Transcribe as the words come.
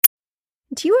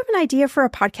Do you have an idea for a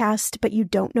podcast, but you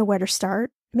don't know where to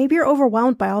start? Maybe you're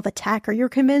overwhelmed by all the tech, or you're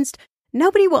convinced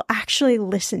nobody will actually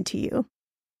listen to you.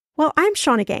 Well, I'm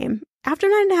Shawna Game. After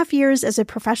 9.5 years as a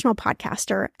professional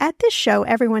podcaster, at this show,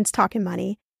 everyone's talking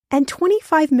money, and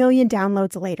 25 million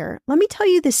downloads later, let me tell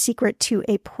you the secret to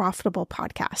a profitable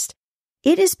podcast.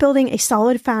 It is building a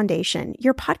solid foundation,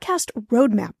 your podcast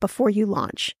roadmap before you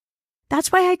launch. That's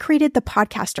why I created the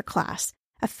Podcaster Class,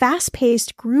 a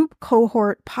fast-paced group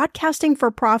cohort podcasting for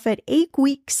profit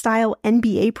 8-week style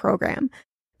MBA program.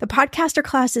 The Podcaster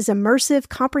Class is immersive,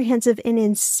 comprehensive, and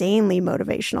insanely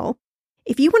motivational.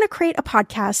 If you want to create a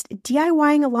podcast,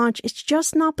 DIYing a launch is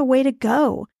just not the way to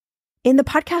go. In the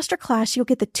Podcaster Class, you'll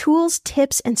get the tools,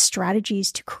 tips, and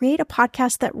strategies to create a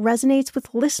podcast that resonates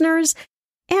with listeners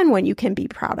and one you can be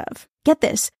proud of. Get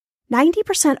this,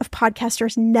 90% of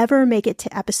podcasters never make it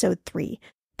to episode 3.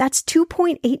 That's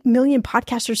 2.8 million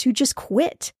podcasters who just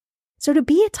quit. So to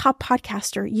be a top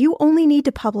podcaster, you only need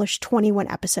to publish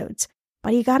 21 episodes,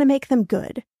 but you got to make them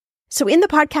good. So in the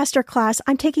Podcaster Class,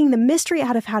 I'm taking the mystery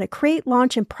out of how to create,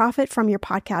 launch, and profit from your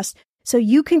podcast so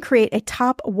you can create a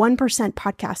top 1%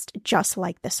 podcast just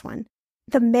like this one.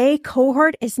 The May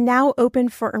cohort is now open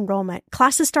for enrollment.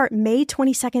 Classes start May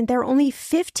 22nd. There are only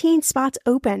 15 spots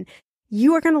open.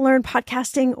 You are going to learn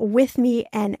podcasting with me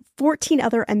and 14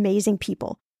 other amazing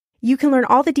people. You can learn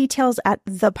all the details at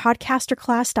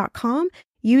thepodcasterclass.com.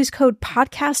 Use code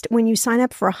PODCAST when you sign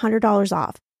up for $100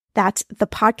 off. That's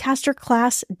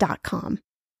thepodcasterclass.com.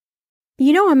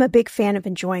 You know I'm a big fan of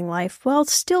enjoying life while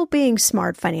still being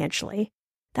smart financially.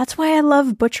 That's why I love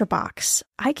ButcherBox.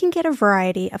 I can get a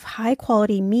variety of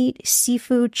high-quality meat,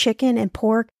 seafood, chicken, and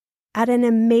pork at an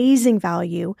amazing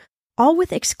value, all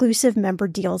with exclusive member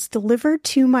deals delivered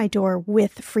to my door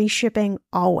with free shipping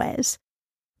always.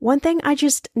 One thing I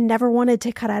just never wanted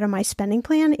to cut out of my spending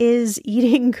plan is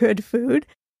eating good food.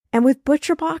 And with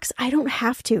ButcherBox, I don't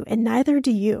have to, and neither do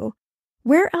you.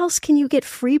 Where else can you get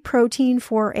free protein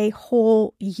for a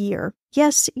whole year?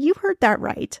 Yes, you heard that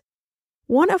right.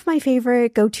 One of my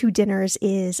favorite go-to dinners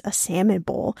is a salmon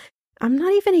bowl. I'm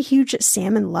not even a huge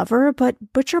salmon lover,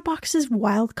 but ButcherBox's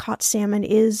wild-caught salmon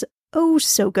is oh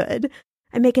so good.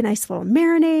 I make a nice little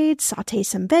marinade, saute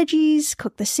some veggies,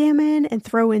 cook the salmon, and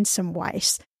throw in some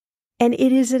rice. And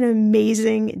it is an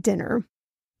amazing dinner.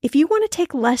 If you want to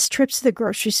take less trips to the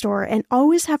grocery store and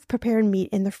always have prepared meat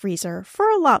in the freezer for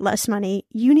a lot less money,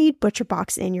 you need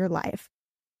ButcherBox in your life.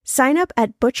 Sign up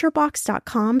at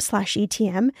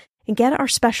butcherbox.com/ETM and get our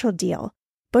special deal.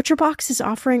 ButcherBox is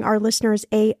offering our listeners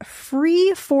a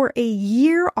free for a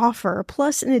year offer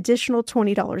plus an additional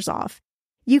 $20 off.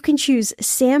 You can choose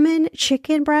salmon,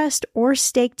 chicken breast, or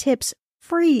steak tips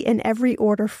free in every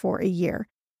order for a year.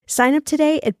 Sign up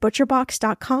today at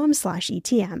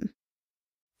butcherbox.com/ETM.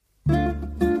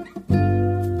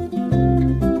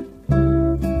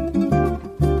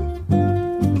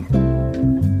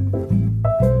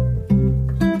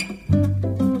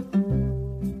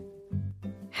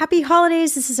 Happy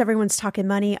holidays. This is Everyone's Talking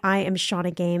Money. I am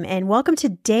Shawna Game, and welcome to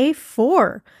day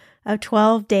 4 of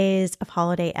 12 days of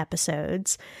holiday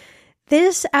episodes.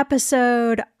 This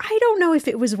episode, I don't know if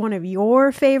it was one of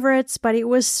your favorites, but it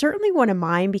was certainly one of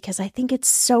mine because I think it's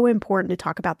so important to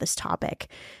talk about this topic.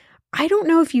 I don't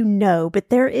know if you know, but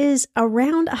there is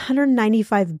around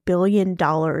 $195 billion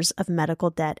of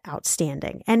medical debt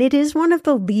outstanding, and it is one of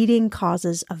the leading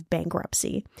causes of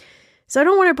bankruptcy. So I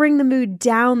don't want to bring the mood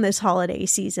down this holiday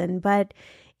season, but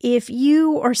if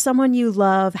you or someone you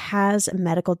love has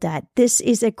medical debt, this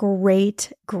is a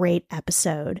great, great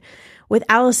episode with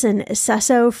Allison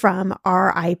Sesso from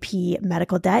RIP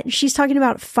Medical Debt. She's talking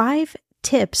about 5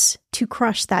 tips to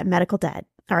crush that medical debt.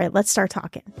 All right, let's start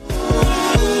talking.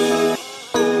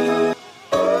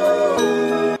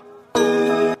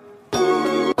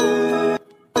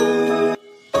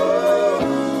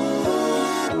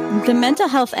 The mental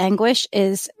health anguish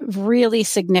is really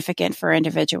significant for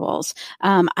individuals.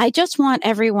 I just want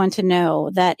everyone to know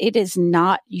that it is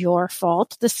not your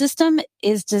fault. The system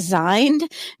is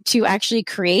designed to actually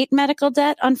create medical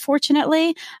debt,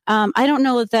 unfortunately. I don't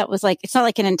know if that was it's not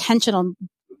like an intentional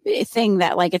thing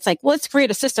that it's well, let's create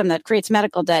a system that creates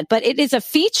medical debt, but it is a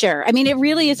feature. I mean, it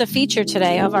really is a feature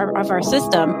today of our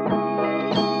system.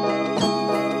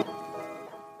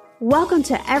 Welcome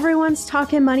to Everyone's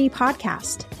Talking Money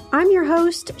podcast. I'm your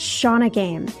host, Shawna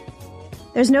Game.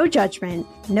 There's no judgment,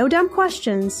 no dumb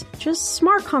questions, just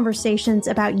smart conversations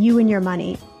about you and your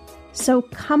money. So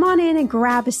come on in and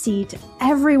grab a seat.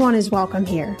 Everyone is welcome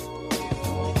here.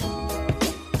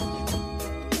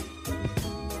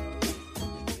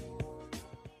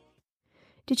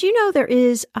 Did you know there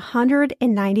is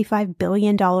 $195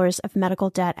 billion of medical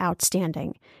debt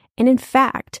outstanding? And in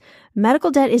fact,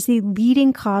 medical debt is the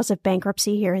leading cause of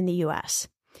bankruptcy here in the US.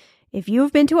 If you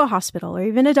have been to a hospital or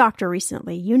even a doctor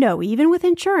recently, you know, even with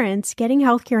insurance, getting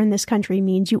healthcare in this country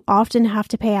means you often have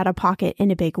to pay out of pocket in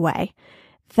a big way.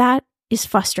 That is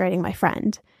frustrating, my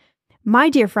friend. My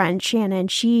dear friend, Shannon,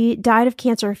 she died of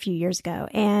cancer a few years ago,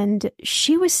 and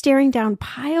she was staring down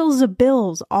piles of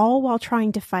bills all while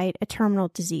trying to fight a terminal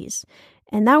disease.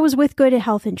 And that was with good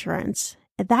health insurance.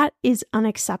 That is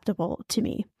unacceptable to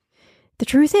me. The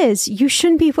truth is, you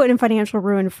shouldn't be put in financial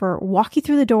ruin for walking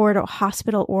through the door to a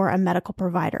hospital or a medical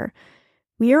provider.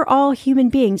 We are all human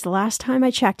beings the last time I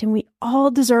checked, and we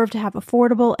all deserve to have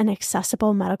affordable and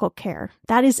accessible medical care.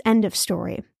 That is end of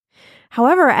story.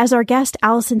 However, as our guest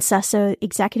Allison Sesso,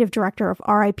 Executive Director of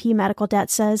RIP Medical Debt,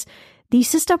 says, the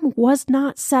system was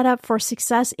not set up for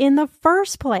success in the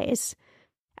first place.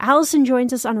 Allison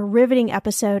joins us on a riveting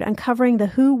episode uncovering the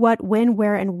who, what, when,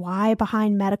 where, and why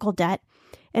behind medical debt,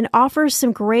 and offers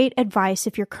some great advice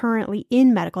if you're currently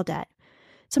in medical debt.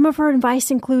 Some of her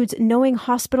advice includes knowing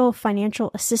hospital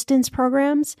financial assistance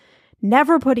programs,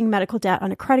 never putting medical debt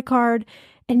on a credit card,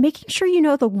 and making sure you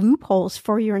know the loopholes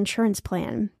for your insurance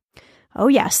plan. Oh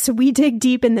yes, we dig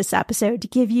deep in this episode to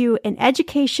give you an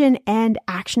education and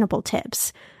actionable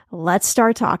tips. Let's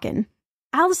start talking.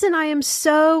 Allison, I am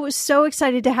so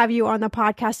excited to have you on the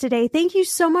podcast today. Thank you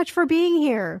so much for being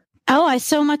here. Oh, I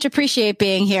so much appreciate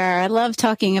being here. I love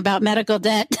talking about medical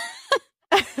debt.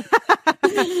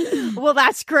 Well,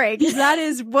 that's great, because that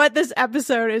is what this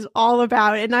episode is all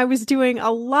about. And I was doing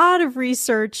a lot of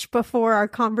research before our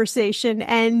conversation,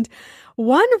 and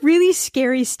one really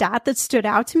scary stat that stood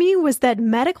out to me was that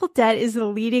medical debt is the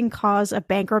leading cause of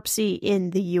bankruptcy in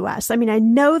the US. I mean, I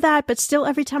know that, but still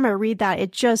every time I read that,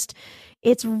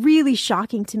 it's really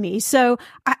shocking to me. So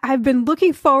I've been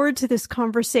looking forward to this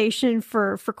conversation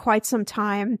for quite some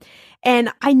time.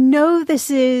 And I know this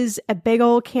is a big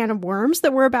old can of worms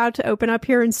that we're about to open up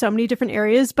here in so many different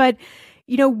areas. But,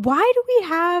 you know, why do we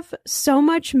have so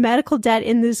much medical debt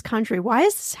in this country? Why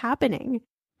is this happening?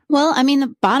 Well, I mean,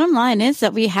 the bottom line is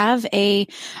that we have a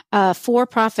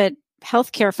for-profit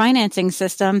healthcare financing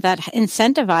system that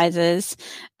incentivizes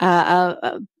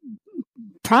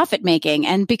profit making.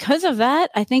 And because of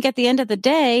that, I think at the end of the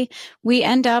day, we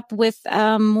end up with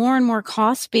more and more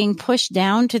costs being pushed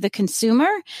down to the consumer.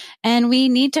 And we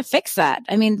need to fix that.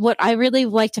 I mean, what I really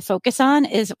like to focus on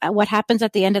is what happens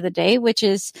at the end of the day, which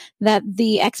is that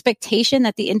the expectation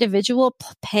that the individual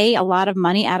pay a lot of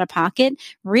money out of pocket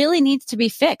really needs to be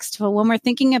fixed. But when we're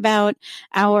thinking about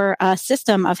our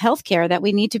system of healthcare, that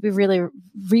we need to be really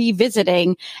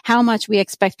revisiting how much we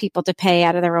expect people to pay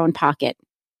out of their own pocket.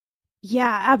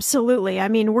 Yeah, absolutely. I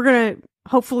mean, we're going to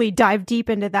hopefully dive deep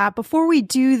into that. Before we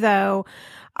do, though,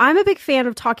 I'm a big fan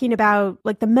of talking about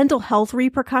like the mental health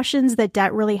repercussions that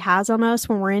debt really has on us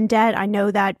when we're in debt. I know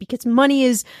that because money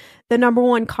is the number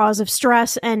one cause of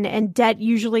stress, and debt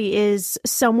usually is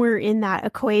somewhere in that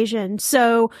equation.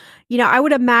 So, you know, I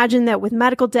would imagine that with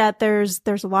medical debt, there's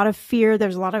a lot of fear,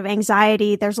 there's a lot of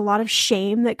anxiety, there's a lot of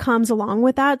shame that comes along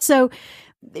with that. So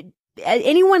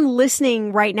anyone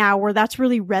listening right now where that's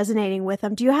really resonating with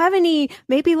them, do you have any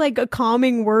maybe like a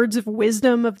calming words of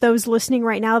wisdom of those listening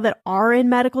right now that are in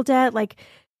medical debt? Like,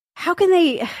 how can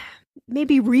they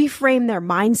maybe reframe their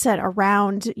mindset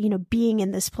around, you know, being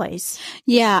in this place?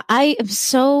 Yeah, I am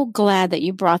so glad that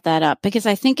you brought that up, because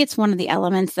I think it's one of the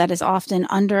elements that is often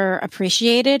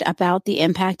underappreciated about the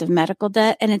impact of medical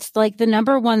debt. And it's like the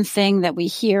number one thing that we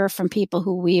hear from people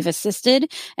who we've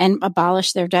assisted and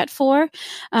abolished their debt for.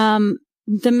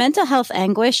 The mental health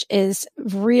anguish is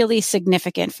really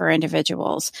significant for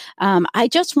individuals. I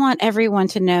just want everyone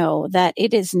to know that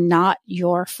it is not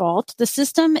your fault. The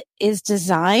system is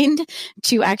designed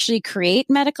to actually create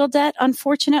medical debt,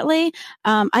 unfortunately.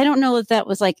 I don't know if that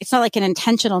was like, it's not like an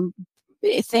intentional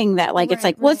thing that like, it's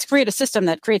like, let's create a system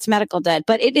that creates medical debt,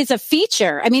 but it is a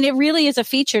feature. I mean, it really is a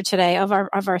feature today of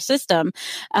our system.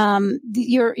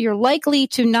 You're likely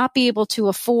to not be able to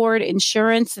afford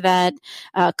insurance that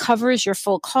covers your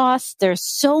full costs. There's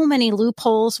so many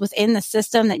loopholes within the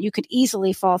system that you could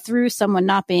easily fall through. Someone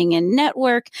not being in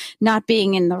network, not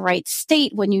being in the right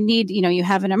state when you need, you know, you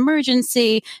have an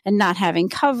emergency and not having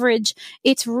coverage.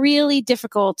 It's really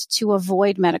difficult to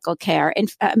avoid medical care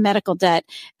and medical debt.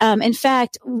 In fact,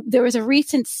 there was a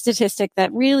recent statistic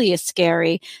that really is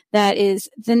scary. That is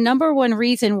the number one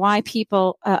reason why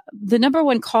people, the number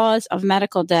one cause of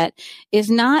medical debt is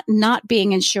not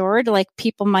being insured like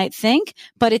people might think,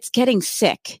 but it's getting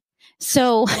sick.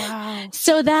 So, Wow.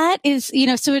 so that is,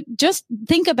 so just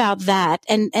think about that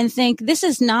and think this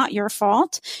is not your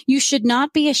fault. You should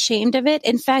not be ashamed of it.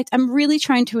 In fact, I'm really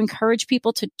trying to encourage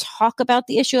people to talk about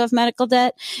the issue of medical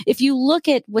debt. If you look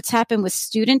at what's happened with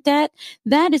student debt,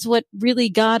 that is what really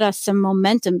got us some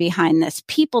momentum behind this.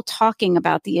 People talking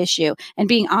about the issue and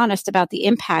being honest about the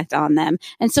impact on them.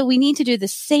 And so we need to do the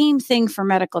same thing for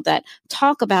medical debt.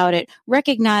 Talk about it,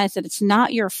 recognize that it's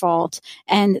not your fault.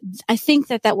 And I think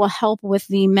that will help with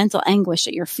the mental anguish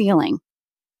that you're feeling.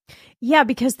 Yeah,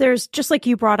 because there's, just like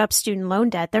you brought up student loan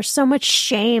debt, there's so much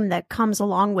shame that comes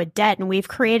along with debt. And we've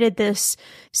created this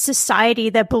society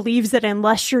that believes that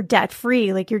unless you're debt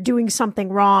free, like you're doing something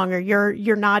wrong or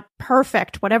you're not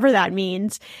perfect, whatever that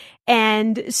means.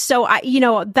 And so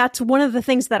that's one of the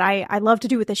things that I love to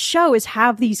do with this show is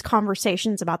have these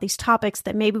conversations about these topics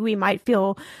that maybe we might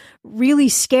feel really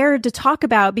scared to talk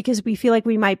about because we feel like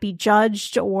we might be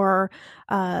judged or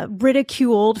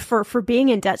ridiculed for being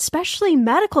in debt, especially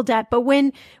medical debt. But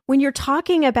when you're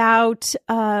talking about,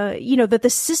 that the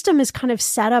system is kind of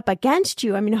set up against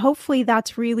you, I mean, hopefully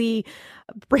that's really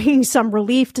bringing some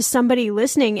relief to somebody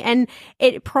listening. And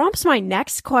it prompts my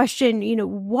next question,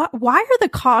 why are the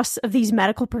costs of these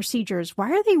medical procedures,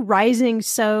 why are they rising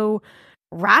so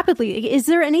rapidly? Is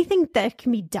there anything that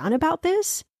can be done about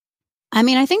this? I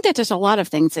mean, I think that there's a lot of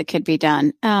things that could be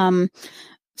done.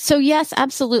 So yes,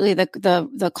 absolutely.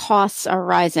 The costs are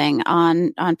rising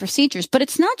on procedures, but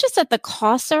it's not just that the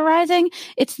costs are rising.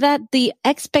 It's that the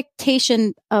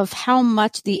expectation of how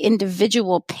much the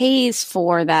individual pays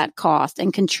for that cost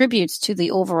and contributes to the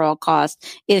overall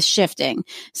cost is shifting.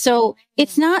 So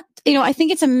it's not, I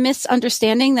think it's a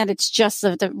misunderstanding that it's just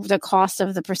the cost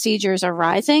of the procedures are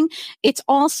rising. It's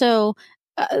also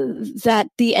that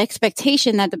the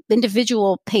expectation that the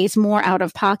individual pays more out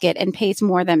of pocket and pays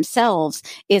more themselves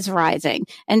is rising.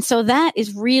 And so that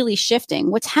is really shifting.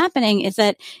 What's happening is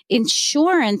that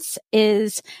insurance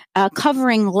is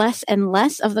covering less and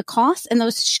less of the costs, and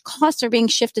those costs are being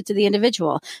shifted to the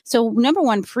individual. So number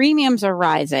one, premiums are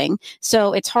rising.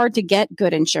 So it's hard to get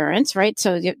good insurance, right?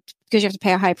 So because you have to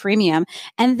pay a high premium.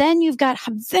 And then you've got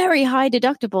very high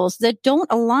deductibles that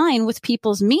don't align with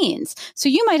people's means. So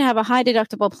you might have a high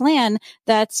deductible plan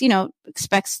that's,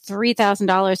 expects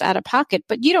 $3,000 out of pocket,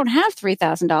 but you don't have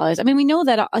 $3,000. I mean, we know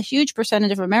that a huge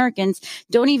percentage of Americans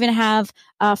don't even have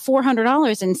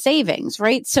 $400 in savings,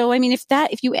 right? So, I mean,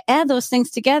 if you add those things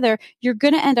together, you're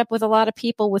going to end up with a lot of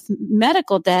people with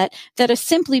medical debt that is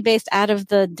simply based out of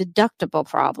the deductible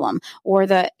problem or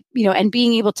and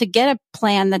being able to get a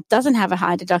plan that doesn't have a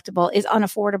high deductible is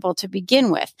unaffordable to begin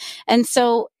with. And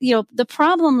so, the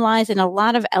problem lies in a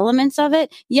lot of elements of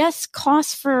it. Yes,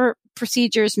 costs for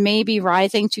procedures may be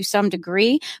rising to some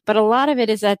degree, but a lot of it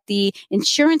is that the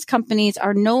insurance companies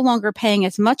are no longer paying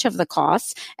as much of the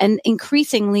costs, and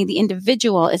increasingly the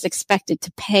individual is expected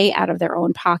to pay out of their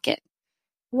own pocket.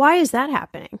 Why is that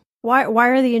happening? Why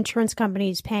are the insurance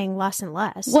companies paying less and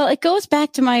less? Well, it goes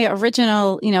back to my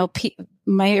original,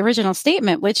 my original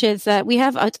statement, which is that we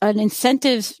have an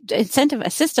incentive,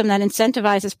 a system that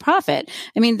incentivizes profit.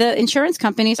 I mean, the insurance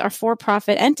companies are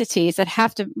for-profit entities that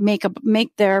have to make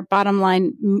their bottom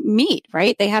line meet,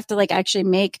 right? They have to actually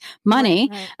make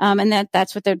money, right. And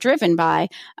that's what they're driven by.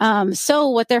 So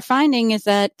what they're finding is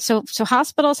that so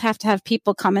hospitals have to have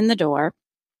people come in the door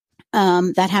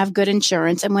that have good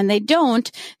insurance. And when they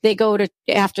don't, they go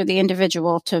after the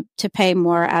individual to pay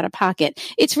more out of pocket.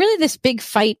 It's really this big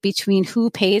fight between who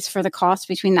pays for the cost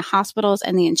between the hospitals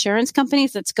and the insurance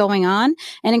companies that's going on.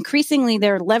 And increasingly,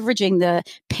 they're leveraging the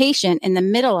patient in the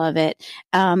middle of it.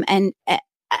 And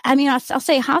I mean, I'll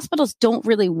say hospitals don't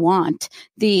really want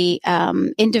the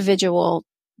individual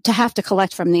to have to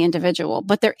collect from the individual,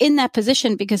 but they're in that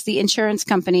position because the insurance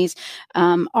companies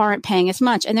aren't paying as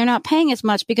much, and they're not paying as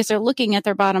much because they're looking at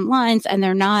their bottom lines and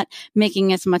they're not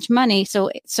making as much money.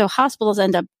 So hospitals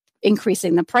end up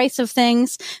increasing the price of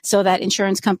things so that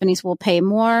insurance companies will pay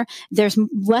more. There's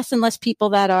less and less people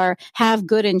that have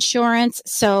good insurance.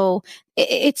 So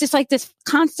it's just like this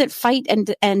constant fight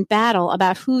and battle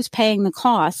about who's paying the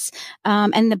costs.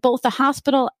 And both the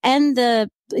hospital and the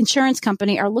insurance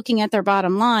company are looking at their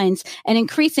bottom lines, and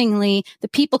increasingly the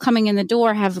people coming in the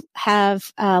door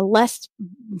have less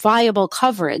viable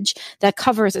coverage that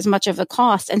covers as much of the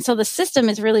cost. And so the system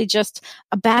is really just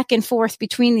a back and forth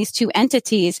between these two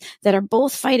entities that are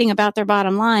both fighting about their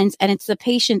bottom lines, and it's the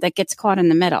patient that gets caught in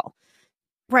the middle.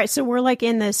 Right. So we're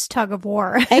in this tug of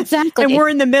war. Exactly. And we're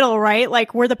in the middle, right?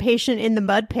 We're the patient in the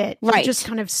mud pit. Right. We're just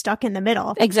kind of stuck in the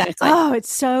middle. Exactly. Oh, it's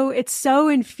so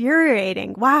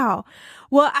infuriating. Wow.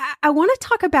 Well, I want to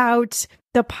talk about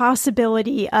the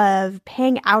possibility of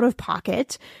paying out of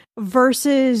pocket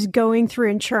versus going through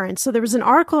insurance. So there was an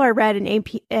article I read in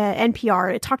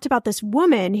NPR. It talked about this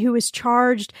woman who was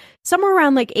charged somewhere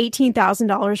around like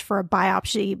 $18,000 for a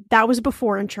biopsy. That was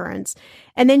before insurance.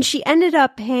 And then she ended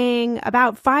up paying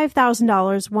about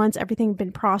 $5,000 once everything had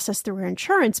been processed through her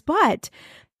insurance. But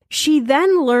she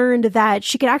then learned that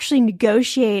she could actually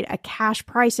negotiate a cash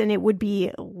price and it would be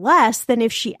less than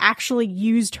if she actually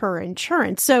used her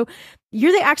insurance. So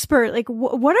you're the expert. Like,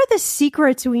 what are the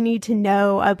secrets we need to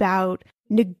know about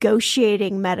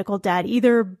negotiating medical debt,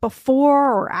 either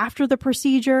before or after the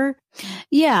procedure?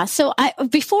 Yeah. So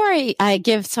before I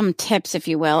give some tips, if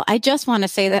you will, I just want to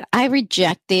say that I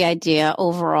reject the idea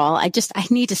overall. I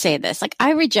need to say this. Like,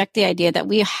 I reject the idea that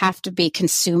we have to be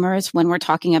consumers when we're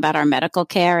talking about our medical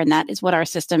care. And that is what our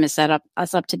system is set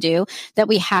us up to do, that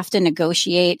we have to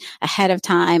negotiate ahead of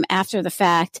time, after the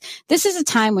fact. This is a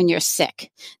time when you're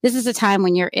sick. This is a time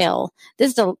when you're ill.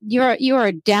 You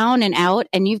are down and out,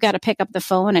 and you've got to pick up the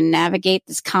phone and navigate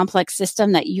this complex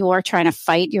system that you're trying to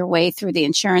fight your way through the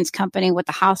insurance company, what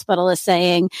the hospital is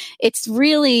saying. It's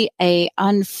really a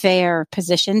unfair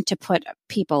position to put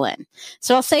people in.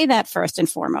 So I'll say that first and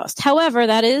foremost. However,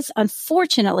 that is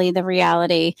unfortunately the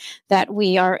reality that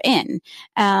we are in.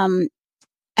 And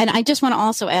I just want to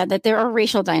also add that there are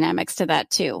racial dynamics to that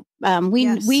too.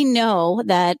 We know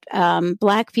that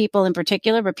Black people in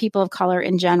particular, but people of color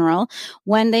in general,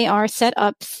 when they are set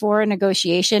up for a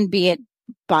negotiation, be it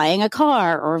buying a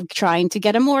car or trying to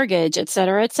get a mortgage, et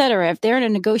cetera, if they're in a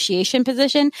negotiation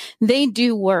position, they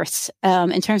do worse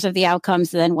in terms of the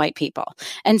outcomes than white people.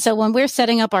 And so when we're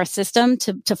setting up our system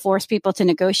to force people to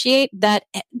negotiate, that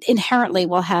inherently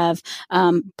will have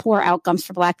poor outcomes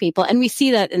for Black people. And we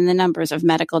see that in the numbers of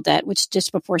medical debt, which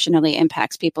disproportionately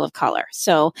impacts people of color.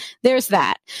 So there's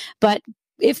that. But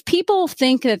if people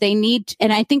think that they need,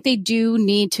 and I think they do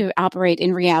need to operate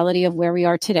in reality of where we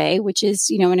are today, which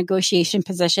is, a negotiation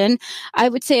position, I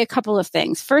would say a couple of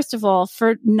things. First of all,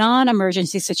 for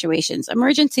non-emergency situations,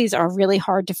 emergencies are really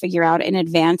hard to figure out in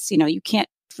advance. You can't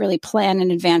really plan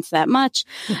in advance that much.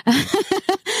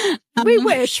 We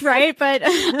wish, right? But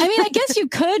I guess you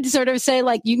could sort of say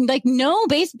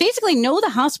basically know the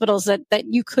hospitals that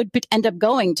you could end up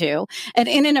going to. And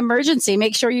in an emergency,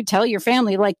 make sure you tell your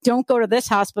family, don't go to this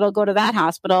hospital, go to that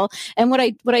hospital. And what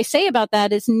I say about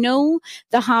that is know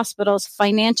the hospital's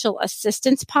financial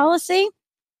assistance policy.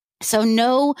 So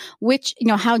know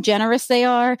how generous they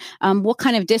are, what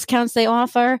kind of discounts they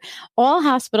offer. All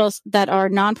hospitals that are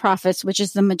nonprofits, which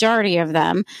is the majority of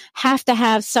them, have to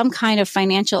have some kind of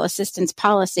financial assistance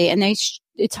policy. And it's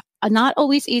not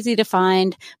always easy to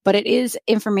find, but it is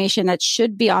information that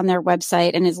should be on their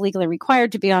website and is legally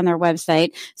required to be on their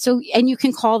website. So, and you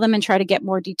can call them and try to get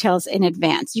more details in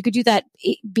advance. You could do that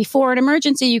before an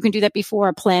emergency. You can do that before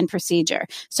a planned procedure.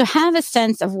 So have a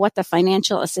sense of what the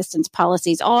financial assistance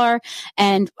policies are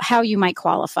and how you might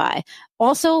qualify.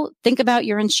 Also, think about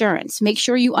your insurance. Make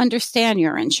sure you understand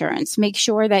your insurance. Make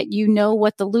sure that you know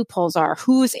what the loopholes are,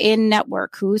 who's in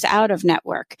network, who's out of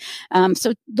network.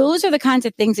 So those are the kinds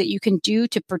of things that you can do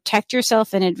to protect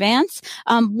yourself in advance.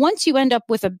 Once you end up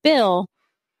with a bill,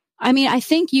 I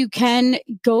think you can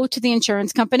go to the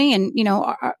insurance company and,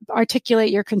 articulate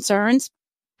your concerns,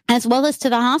 as well as to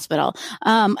the hospital,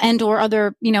 and or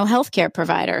other, healthcare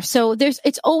provider. So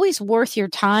it's always worth your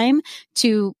time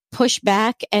to push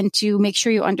back and to make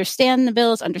sure you understand the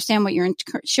bills, understand what your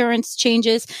insurance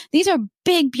changes. These are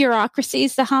big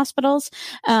bureaucracies, the hospitals,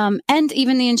 and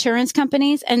even the insurance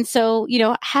companies. And so,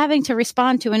 having to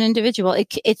respond to an individual,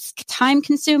 it's time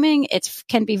consuming. It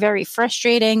can be very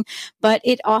frustrating, but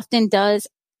it often does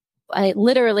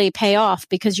literally pay off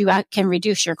because you can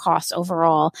reduce your costs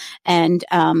overall and,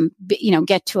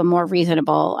 get to a more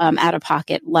reasonable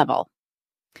out-of-pocket level.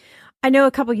 I know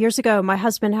a couple years ago, my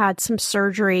husband had some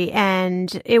surgery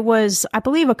and it was, I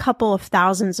believe, a couple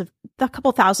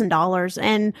 $1,000.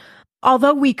 And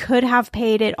although we could have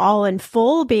paid it all in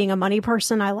full, being a money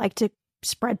person, I like to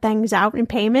spread things out in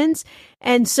payments.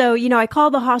 And so, I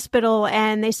called the hospital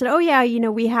and they said, oh yeah,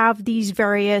 we have these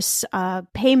various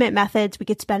payment methods. We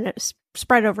could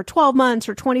spread over 12 months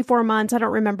or 24 months. I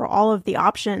don't remember all of the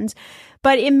options,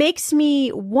 but it makes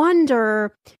me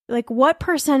wonder, what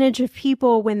percentage of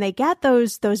people, when they get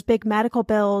those big medical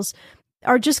bills,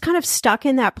 are just kind of stuck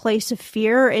in that place of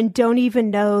fear and don't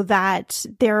even know that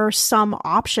there are some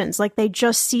options. They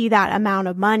just see that amount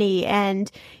of money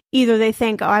and either they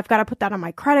think, oh, I've got to put that on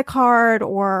my credit card,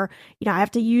 or, I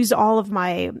have to use all of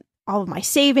my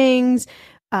savings.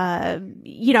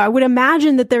 I would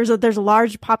imagine that there's a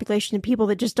large population of people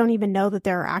that just don't even know that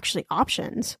there are actually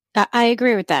options. I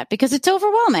agree with that because it's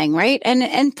overwhelming, right?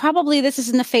 And probably this is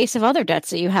in the face of other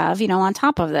debts that you have, on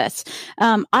top of this.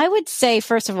 I would say,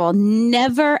 first of all,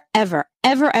 never, ever,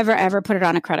 ever, ever, ever put it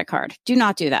on a credit card. Do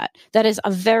not do that. That is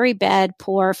a very bad,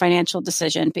 poor financial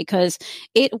decision because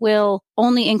it will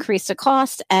only increase the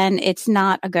cost and it's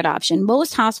not a good option.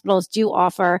 Most hospitals do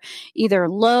offer either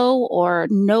low or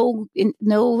no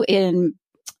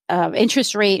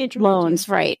interest rate loans,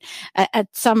 right, at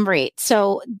some rate.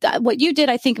 So what you did,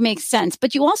 I think, makes sense.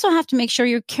 But you also have to make sure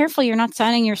you're careful you're not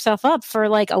signing yourself up for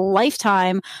like a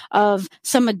lifetime of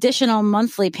some additional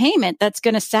monthly payment that's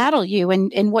going to saddle you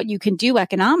in what you can do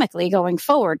economically going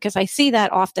forward. Because I see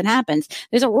that often happens.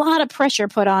 There's a lot of pressure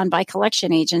put on by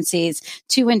collection agencies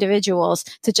to individuals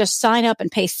to just sign up and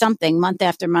pay something month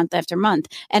after month after month.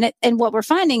 And what we're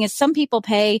finding is some people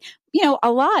pay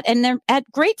a lot and they're at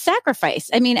great sacrifice.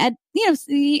 I mean,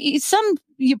 some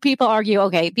people argue,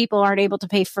 okay, people aren't able to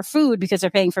pay for food because they're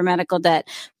paying for medical debt.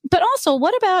 But also,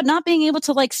 what about not being able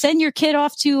to like send your kid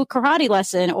off to a karate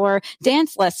lesson or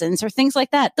dance lessons or things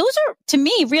like that? Those are, to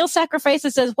me, real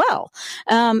sacrifices as well.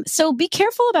 So be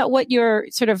careful about what you're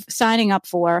sort of signing up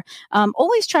for.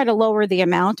 Always try to lower the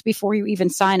amount before you even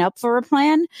sign up for a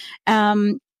plan.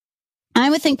 I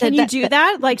would think can you do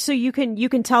that? Like, so you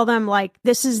can tell them like,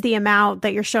 this is the amount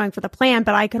that you're showing for the plan,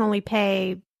 but I can only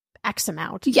pay X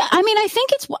amount. Yeah. I mean, I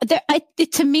think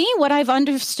to me, what I've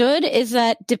understood is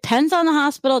that depends on the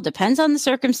hospital, depends on the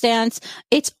circumstance.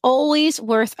 It's always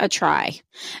worth a try.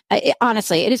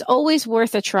 Honestly, it is always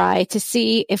worth a try to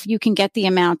see if you can get the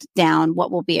amount down,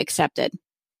 what will be accepted.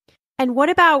 And what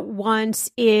about once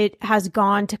it has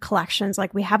gone to collections,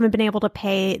 like we haven't been able to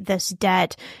pay this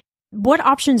debt? What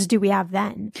options do we have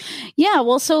then? Yeah,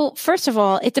 well, so first of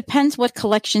all, it depends what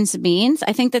collections means.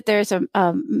 I think that there's a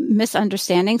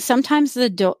misunderstanding. Sometimes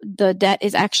the debt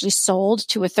is actually sold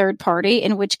to a third party,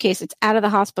 in which case it's out of the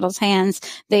hospital's hands.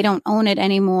 They don't own it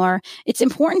anymore. It's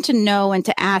important to know and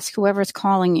to ask whoever's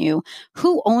calling you,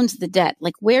 who owns the debt?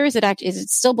 Like, where is it actually? Is it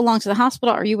still belong to the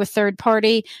hospital? Are you a third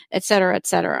party? Et cetera, et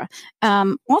cetera.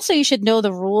 Also, you should know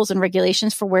the rules and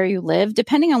regulations for where you live.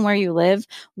 Depending on where you live,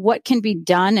 what can be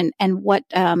done and what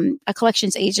a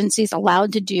collections agency is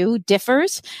allowed to do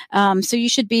differs. So you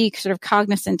should be sort of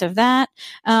cognizant of that.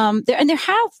 There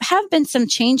have been some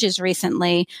changes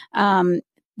recently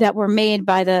that were made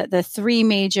by the three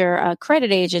major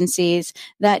credit agencies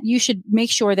that you should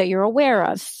make sure that you're aware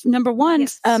of. Number one,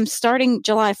 yes. Starting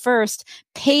July 1st,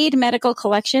 paid medical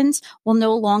collections will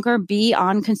no longer be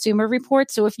on consumer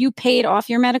reports. So if you paid off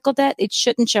your medical debt, it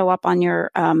shouldn't show up on your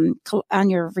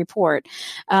report.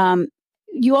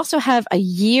 You also have a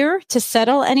year to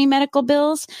settle any medical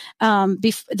bills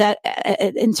before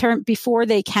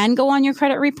they can go on your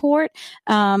credit report.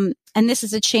 And this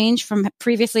is a change from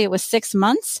previously it was 6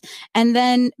 months. And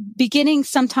then beginning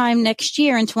sometime next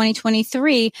year in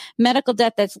 2023, medical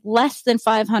debt that's less than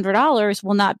 $500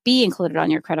 will not be included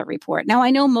on your credit report. Now,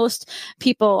 I know most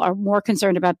people are more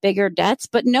concerned about bigger debts,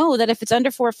 but know that if it's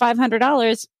under $400 or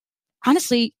 $500,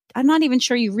 honestly, I'm not even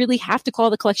sure you really have to call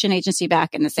the collection agency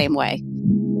back in the same way.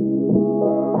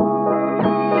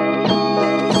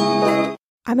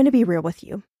 I'm going to be real with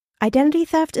you. Identity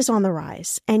theft is on the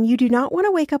rise, and you do not want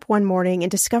to wake up one morning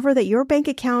and discover that your bank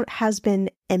account has been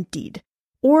emptied,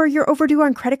 or you're overdue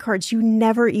on credit cards you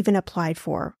never even applied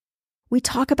for. We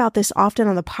talk about this often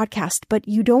on the podcast, but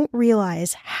you don't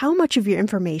realize how much of your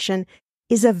information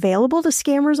is available to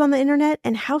scammers on the internet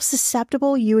and how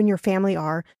susceptible you and your family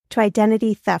are to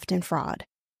identity theft and fraud.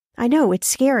 I know it's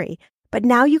scary, but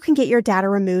now you can get your data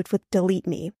removed with Delete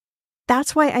Me.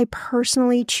 That's why I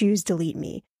personally choose Delete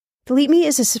Me. Delete Me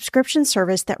is a subscription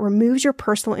service that removes your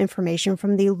personal information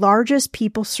from the largest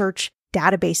people search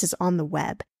databases on the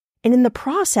web, and in the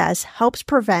process helps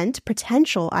prevent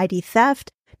potential ID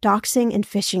theft, doxing, and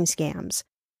phishing scams.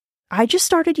 I just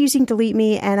started using Delete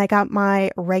Me and I got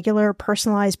my regular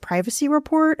personalized privacy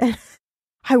report and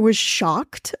I was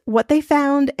shocked what they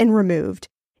found and removed.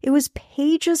 It was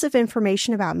pages of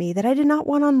information about me that I did not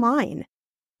want online.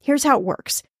 Here's how it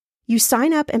works. You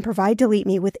sign up and provide Delete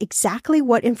Me with exactly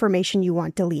what information you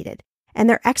want deleted, and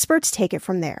their experts take it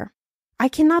from there. I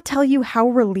cannot tell you how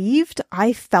relieved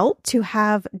I felt to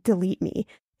have Delete Me.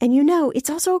 And it's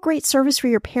also a great service for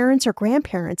your parents or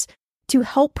grandparents to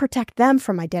help protect them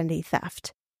from identity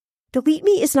theft. Delete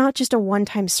Me is not just a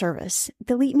one-time service.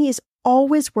 Delete Me is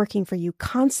always working for you,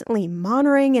 constantly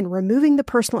monitoring and removing the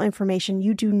personal information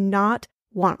you do not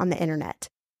want on the internet.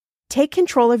 Take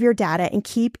control of your data and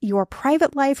keep your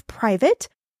private life private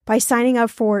by signing up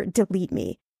for Delete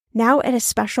Me, now at a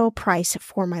special price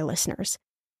for my listeners.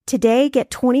 Today, get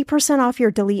 20% off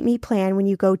your Delete Me plan when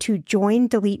you go to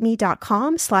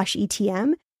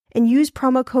joindeleteme.com/ETM and use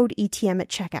promo code ETM at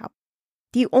checkout.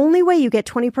 The only way you get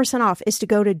 20% off is to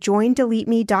go to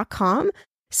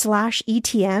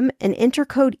joindeleteme.com/ETM and enter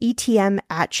code ETM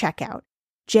at checkout.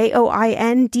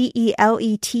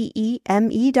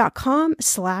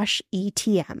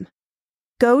 JOINDELETEME.com/ETM.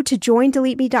 Go to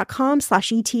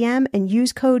joindeleteme.com/ETM and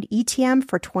use code ETM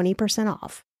for 20%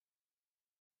 off.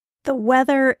 The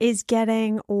weather is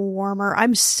getting warmer.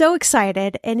 I'm so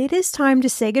excited, and it is time to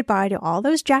say goodbye to all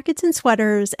those jackets and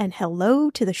sweaters and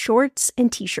hello to the shorts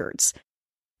and t-shirts.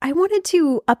 I wanted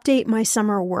to update my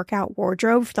summer workout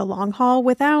wardrobe for the long haul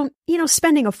without,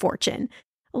 spending a fortune.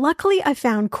 Luckily, I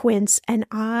found Quince, and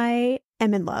I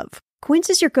am in love.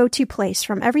 Quince is your go-to place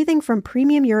from everything from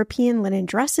premium European linen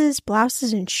dresses,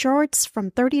 blouses, and shorts from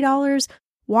 $30,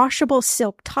 washable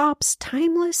silk tops,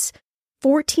 timeless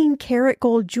 14-karat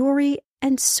gold jewelry,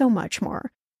 and so much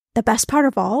more. The best part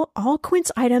of all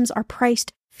Quince items are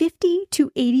priced 50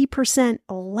 to 80%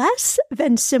 less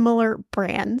than similar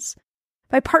brands.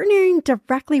 By partnering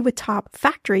directly with top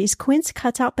factories, Quince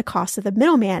cuts out the cost of the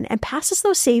middleman and passes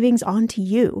those savings on to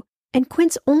you. And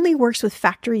Quince only works with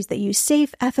factories that use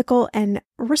safe, ethical, and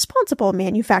responsible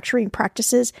manufacturing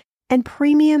practices and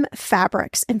premium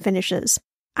fabrics and finishes.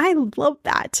 I love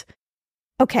that.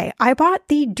 Okay, I bought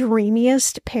the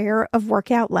dreamiest pair of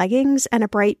workout leggings and a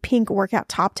bright pink workout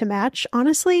top to match.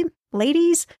 Honestly,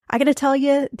 ladies, I gotta tell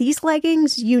you, these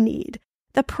leggings you need.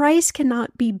 The price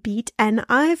cannot be beat, and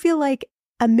I feel like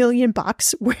 $1 million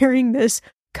wearing this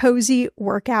cozy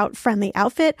workout-friendly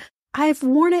outfit. I've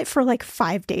worn it for like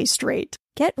 5 days straight.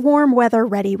 Get warm weather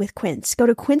ready with Quince. Go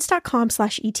to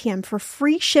quince.com/ETM for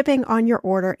free shipping on your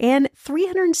order and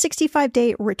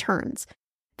 365-day returns.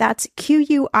 That's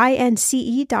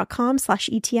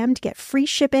QUINCE.com/ETM to get free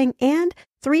shipping and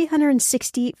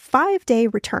 365-day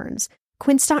returns.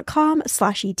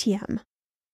 Quince.com/ETM.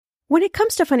 When it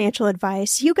comes to financial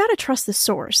advice, you gotta trust the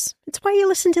source. It's why you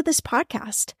listen to this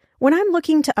podcast. When I'm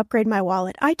looking to upgrade my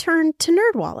wallet, I turn to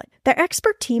NerdWallet. Their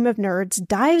expert team of nerds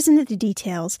dives into the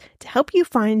details to help you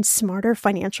find smarter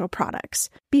financial products.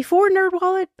 Before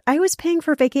NerdWallet, I was paying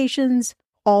for vacations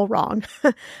all wrong.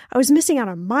 I was missing out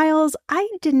on miles I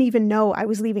didn't even know I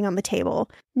was leaving on the table.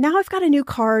 Now I've got a new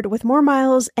card with more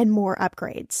miles and more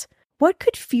upgrades. What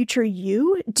could future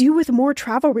you do with more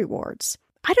travel rewards?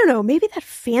 I don't know, maybe that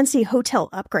fancy hotel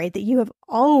upgrade that you have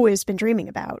always been dreaming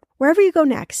about. Wherever you go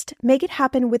next, make it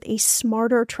happen with a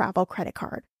smarter travel credit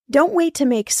card. Don't wait to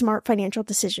make smart financial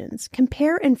decisions.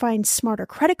 Compare and find smarter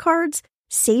credit cards,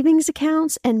 savings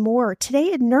accounts, and more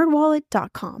today at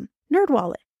nerdwallet.com.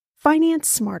 NerdWallet. Finance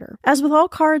smarter. As with all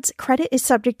cards, credit is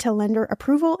subject to lender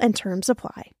approval and terms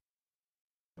apply.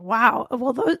 Wow.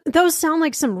 Well, those sound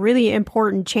like some really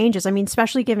important changes. I mean,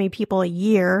 especially giving people a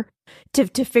year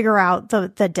to figure out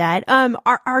the debt.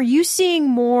 Are you seeing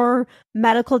more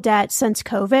medical debt since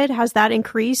COVID? Has that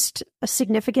increased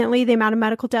significantly, the amount of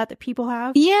medical debt that people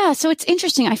have? Yeah. So it's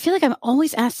interesting. I feel like I'm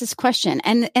always asked this question,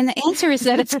 and the answer is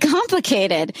that it's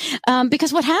complicated.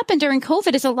 Because what happened during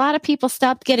COVID is a lot of people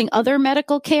stopped getting other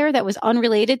medical care that was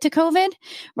unrelated to COVID,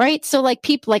 right? So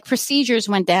procedures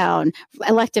went down,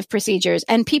 elective procedures,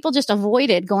 and people just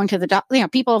avoided going to the doctor.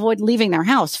 People avoid leaving their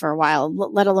house for a while,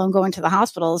 let alone going to the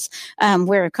hospitals,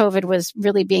 where COVID was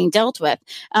really being dealt with.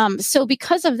 So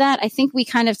because of that, I think we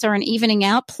kind of saw an evening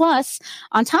out. Plus,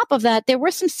 on top of that, there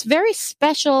were some very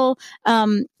special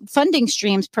funding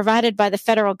streams provided by the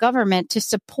federal government to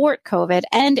support COVID,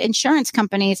 and insurance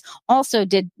companies also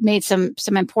made some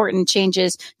important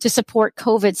changes to support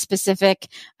COVID specific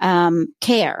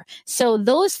care. So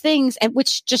those things,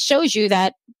 which just shows you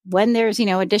that when there's,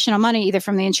 additional money, either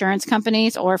from the insurance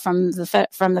companies or from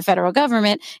the federal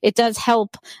government, it does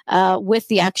help with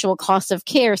the actual cost of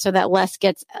care so that less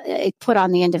gets put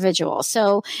on the individual.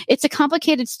 So it's a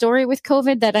complicated story with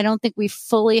COVID that I don't think we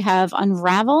fully have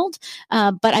unraveled.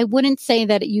 But I wouldn't say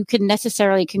that you can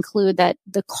necessarily conclude that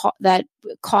that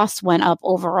costs went up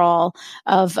overall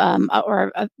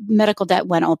or medical debt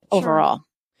went up overall.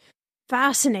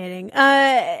 Fascinating.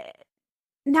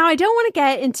 Now, I don't want to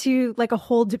get into like a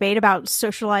whole debate about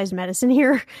socialized medicine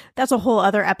here. That's a whole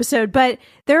other episode. But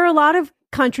there are a lot of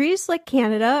countries like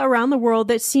Canada around the world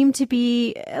that seem to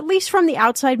be, at least from the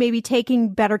outside, maybe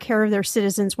taking better care of their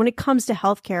citizens when it comes to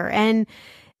healthcare. And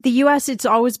the U.S., it's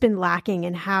always been lacking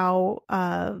in how,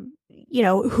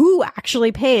 who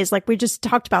actually pays. Like we just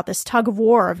talked about this tug of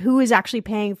war of who is actually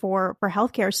paying for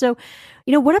healthcare. So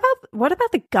What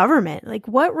about the government? Like,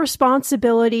 what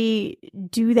responsibility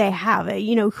do they have?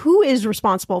 Who is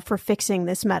responsible for fixing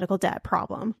this medical debt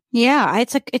problem? Yeah,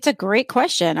 it's a great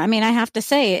question. I mean, I have to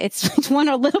say it's one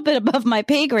a little bit above my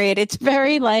pay grade. It's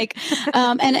very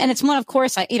and it's one, of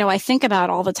course, I think about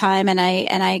all the time, and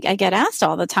I get asked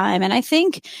all the time. And I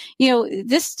think,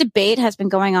 this debate has been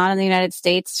going on in the United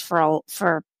States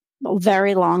for a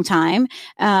very long time.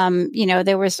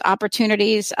 There was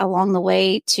opportunities along the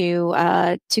way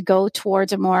to go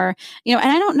towards a more, and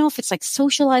I don't know if it's like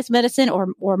socialized medicine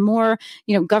or more,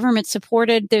 government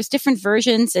supported. There's different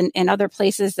versions in other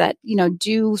places that,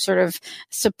 do sort of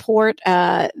support,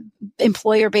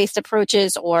 employer-based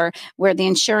approaches, or where the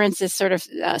insurance is sort of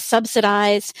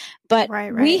subsidized. But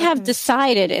we have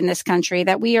decided in this country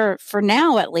that we are, for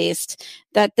now at least,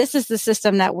 that this is the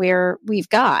system that we've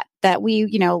got, that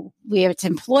it's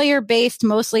employer based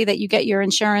mostly, that you get your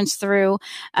insurance through.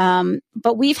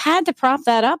 But we've had to prop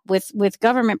that up with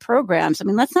government programs. I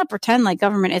mean, let's not pretend like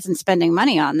government isn't spending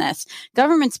money on this.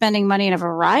 Government's spending money in a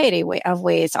variety of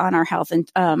ways on our health and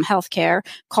healthcare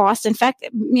costs. In fact,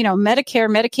 Medicare,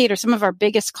 Medicaid are some of our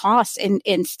biggest costs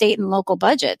in state and local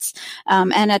budgets,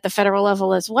 and at the federal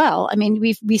level as well. I mean,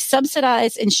 we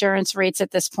subsidize insurance rates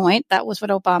at this point. That was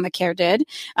what Obamacare did,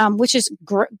 which is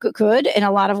good in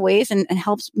a lot of ways, and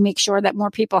helps make sure that more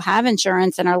people have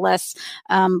insurance and are less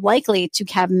likely to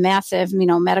have massive,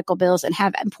 medical bills, and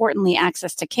have, importantly,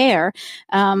 access to care.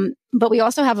 But we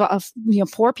also have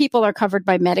poor people are covered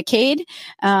by Medicaid.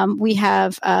 We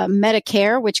have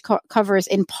Medicare, which covers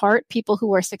in part people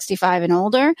who are 65 and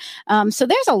older. So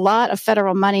there's a lot of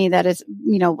federal money that is,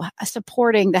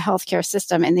 supporting the healthcare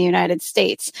system in the United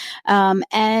States.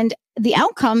 And the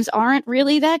outcomes aren't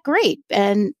really that great.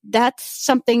 And that's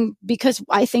something, because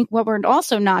I think what we're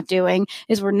also not doing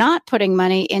is we're not putting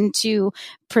money into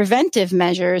preventive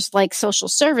measures like social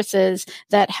services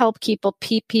that help keep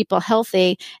people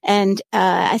healthy. And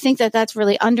I think that that's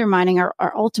really undermining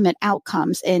our ultimate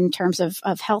outcomes in terms of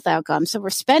health outcomes. So we're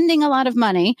spending a lot of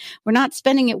money. We're not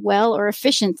spending it well or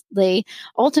efficiently.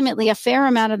 Ultimately, a fair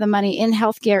amount of the money in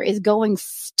healthcare is going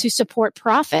to support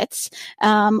profits,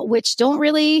 which don't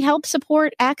really help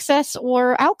support access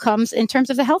or outcomes in terms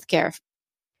of the healthcare.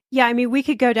 Yeah, I mean, we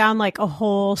could go down like a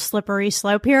whole slippery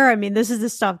slope here. I mean, this is the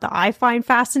stuff that I find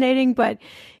fascinating, but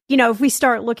if we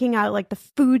start looking at like the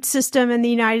food system in the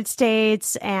United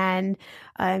States, and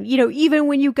even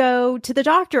when you go to the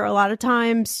doctor, a lot of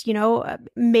times,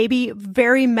 maybe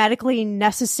very medically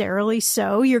necessarily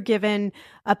so, you're given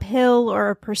a pill or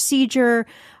a procedure,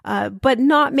 but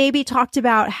not maybe talked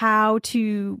about how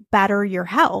to better your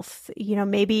health.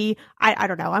 Maybe, I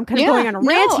don't know, I'm kind of going on a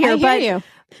rant here,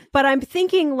 but I'm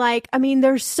thinking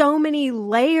there's so many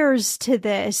layers to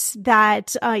this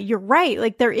that you're right.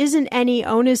 Like, there isn't any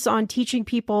onus on teaching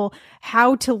people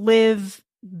how to live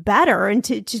better and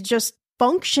to just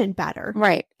function better.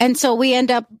 Right. And so what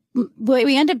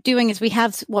we end up doing is we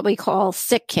have what we call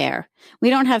sick care.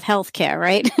 We don't have health care,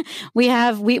 right? We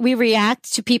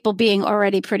react to people being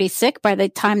already pretty sick by the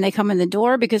time they come in the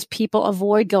door, because people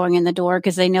avoid going in the door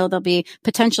because they know they'll be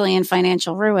potentially in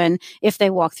financial ruin if they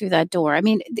walk through that door. I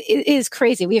mean, it is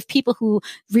crazy. We have people who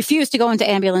refuse to go into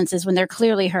ambulances when they're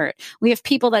clearly hurt. We have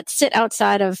people that sit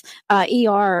outside of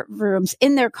ER rooms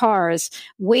in their cars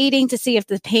waiting to see if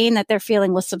the pain that they're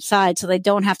feeling will subside so they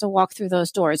don't have to walk through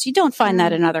those doors. You don't find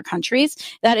that in other countries.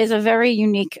 That is a very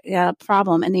unique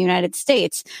problem in the United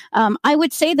States. I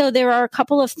would say, though, there are a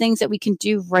couple of things that we can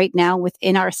do right now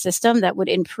within our system that would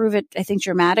improve it, I think,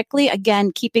 dramatically.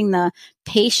 Again, keeping the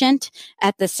patient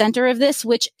at the center of this,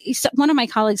 which one of my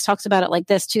colleagues talks about it like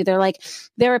this too.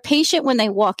 They're a patient when they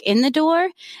walk in the door,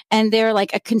 and they're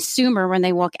like a consumer when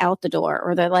they walk out the door,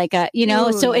 or they're like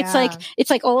it's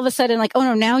like all of a sudden, like, oh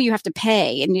no, now you have to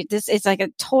pay. And it's like a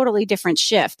totally different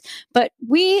shift. But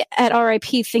we at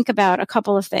RIP think about a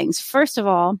couple of things. First of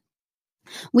all,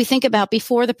 we think about,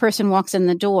 before the person walks in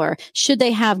the door, should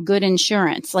they have good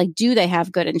insurance? Like, do they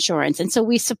have good insurance? And so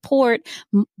we support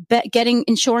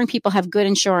ensuring people have good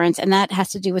insurance. And that has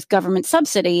to do with government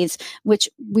subsidies, which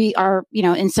we are,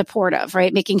 in support of,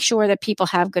 right? Making sure that people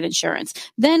have good insurance.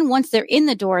 Then once they're in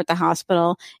the door at the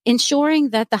hospital,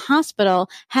 ensuring that the hospital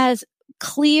has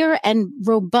clear and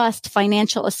robust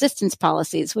financial assistance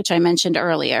policies, which I mentioned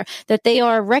earlier, that they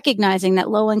are recognizing that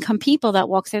low-income people that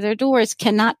walk through their doors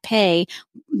cannot pay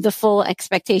the full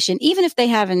expectation, even if they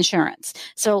have insurance.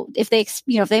 So if they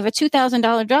have a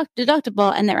 $2,000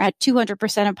 deductible and they're at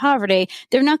 200% of poverty,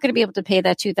 they're not going to be able to pay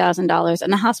that $2,000,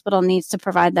 and the hospital needs to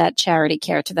provide that charity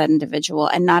care to that individual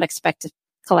and not expect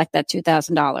collect that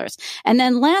 $2,000. And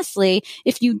then lastly,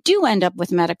 if you do end up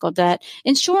with medical debt,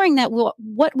 ensuring that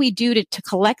what we do to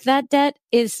collect that debt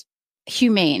is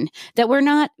humane, that we're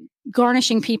not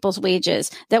garnishing people's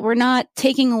wages, that we're not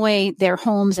taking away their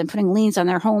homes and putting liens on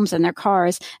their homes and their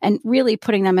cars and really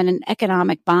putting them in an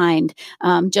economic bind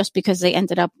just because they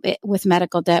ended up with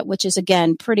medical debt, which is,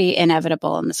 again, pretty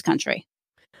inevitable in this country.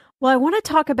 Well, I want to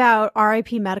talk about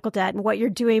RIP medical debt and what you're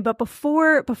doing, but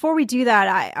before we do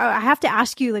that, I have to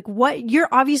ask you, like, what you're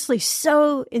obviously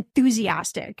so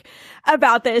enthusiastic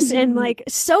about this and like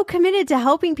so committed to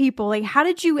helping people. Like, how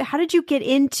did you get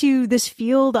into this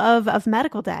field of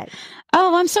medical debt?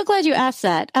 Oh, I'm so glad you asked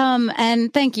that.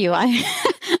 And thank you. I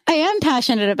am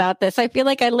passionate about this. I feel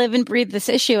like I live and breathe this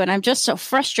issue, and I'm just so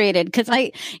frustrated because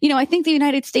I think the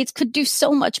United States could do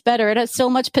so much better. It has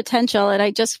so much potential, and I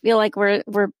just feel like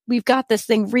we've got this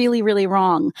thing really, really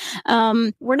wrong.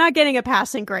 We're not getting a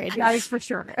passing grade. That is for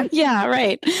sure. Yeah,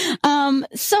 right.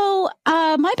 So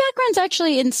my background's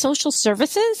actually in social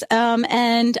services,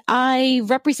 and I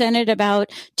represented about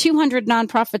 200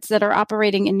 nonprofits that are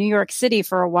operating in New York City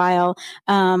for a while.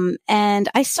 And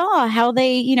I saw how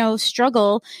they,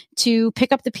 struggle to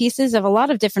pick up the pieces of a lot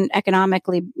of different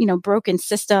economically, broken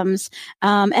systems.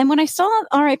 And when I saw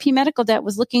RIP Medical Debt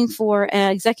was looking for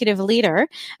an executive leader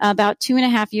about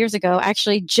 2.5 years ago,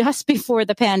 actually just before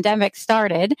the pandemic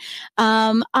started,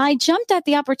 I jumped at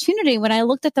the opportunity when I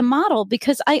looked at the model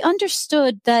because I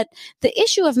understood that the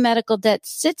issue of medical debt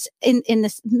sits in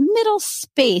this middle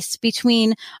space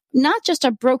between not just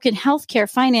a broken healthcare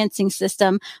financing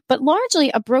system, but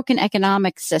largely a broken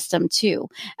economic system too.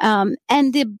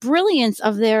 And the brilliance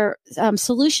of their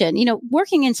solution,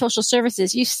 working in social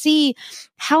services, you see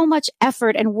how much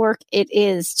effort and work it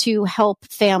is to help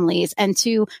families and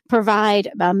to provide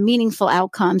meaningful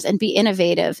outcomes and be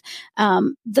innovative.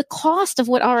 The cost of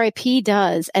what RIP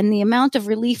does and the amount of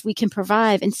relief we can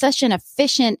provide in such an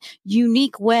efficient,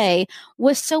 unique way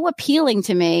was so appealing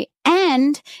to me.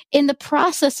 And in the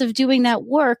process of doing that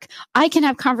work, I can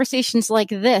have conversations like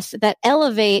this that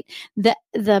elevate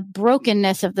the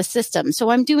brokenness of the system. So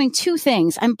I'm doing two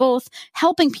things. I'm both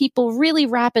helping people really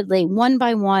rapidly, one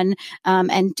by one,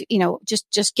 and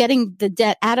just getting the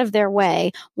debt out of their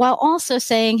way, while also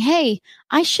saying, hey,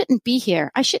 I shouldn't be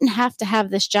here. I shouldn't have to have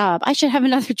this job. I should have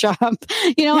another job.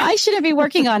 I shouldn't be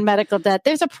working on medical debt.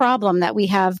 There's a problem that we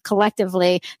have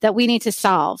collectively that we need to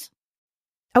solve.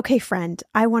 Okay, friend,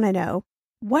 I want to know,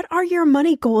 what are your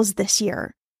money goals this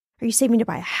year? Are you saving to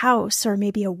buy a house or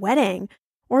maybe a wedding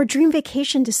or a dream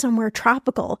vacation to somewhere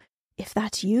tropical? If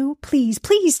that's you, please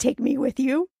take me with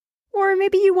you. Or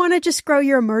maybe you want to just grow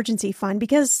your emergency fund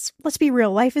because, let's be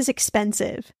real, life is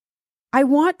expensive. I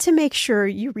want to make sure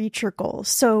you reach your goals,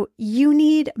 so you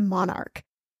need Monarch.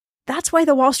 That's why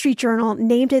the Wall Street Journal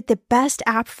named it the best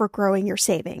app for growing your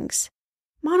savings.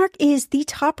 Monarch is the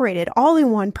top-rated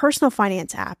all-in-one personal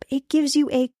finance app. It gives you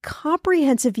a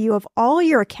comprehensive view of all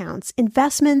your accounts,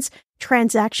 investments,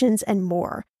 transactions, and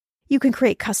more. You can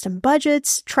create custom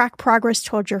budgets, track progress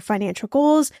towards your financial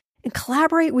goals, and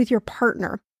collaborate with your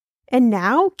partner. And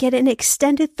now, get an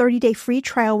extended 30-day free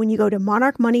trial when you go to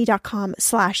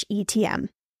monarchmoney.com/ETM.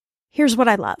 Here's what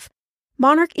I love.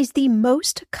 Monarch is the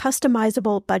most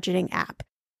customizable budgeting app.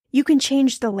 You can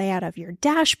change the layout of your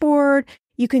dashboard.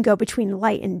 You can go between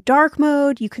light and dark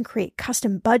mode. You can create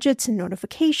custom budgets and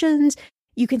notifications.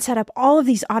 You can set up all of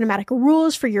these automatic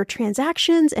rules for your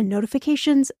transactions and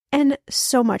notifications, and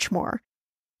so much more.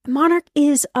 Monarch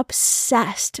is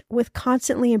obsessed with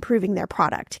constantly improving their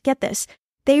product. Get this.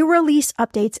 They release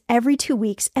updates every 2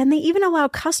 weeks, and they even allow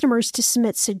customers to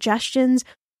submit suggestions,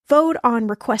 vote on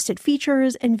requested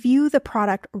features, and view the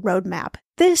product roadmap.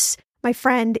 This, my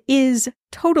friend, is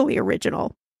totally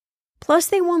original. Plus,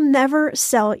 they will never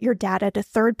sell your data to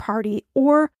third party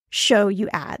or show you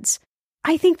ads.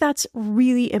 I think that's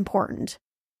really important.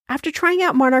 After trying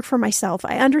out Monarch for myself,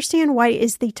 I understand why it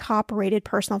is the top-rated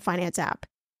personal finance app.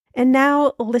 And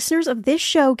now, listeners of this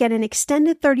show get an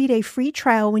extended 30-day free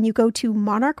trial when you go to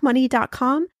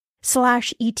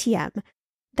monarchmoney.com/ETM.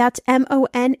 That's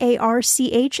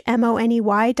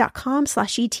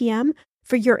monarchmoney.com/ETM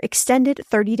for your extended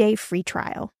 30-day free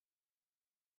trial.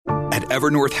 At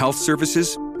Evernorth Health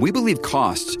Services, we believe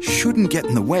costs shouldn't get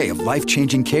in the way of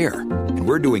life-changing care, and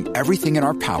we're doing everything in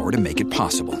our power to make it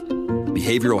possible.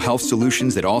 Behavioral health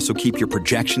solutions that also keep your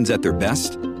projections at their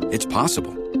best? It's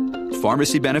possible.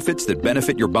 Pharmacy benefits that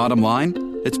benefit your bottom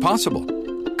line? It's possible.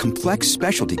 Complex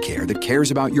specialty care that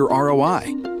cares about your ROI?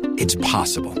 It's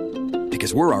possible.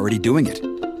 Because we're already doing it.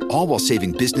 All while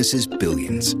saving businesses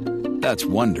billions. That's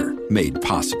Wonder made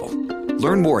possible.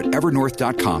 Learn more at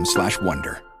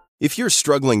evernorth.com/wonder. If you're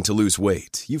struggling to lose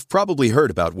weight, you've probably heard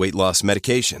about weight loss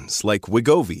medications like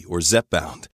Wegovy or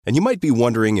Zepbound, and you might be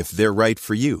wondering if they're right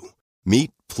for you. Meet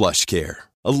PlushCare,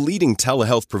 a leading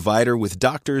telehealth provider with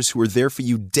doctors who are there for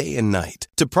you day and night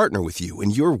to partner with you in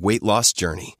your weight loss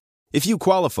journey. If you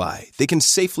qualify, they can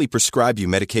safely prescribe you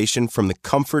medication from the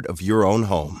comfort of your own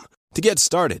home. To get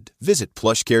started, visit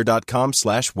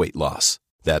plushcare.com/weightloss.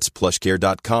 That's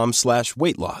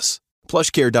plushcare.com/weightloss.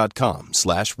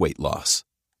 plushcare.com/weightloss.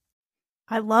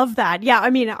 I love that. Yeah. I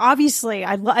mean, obviously,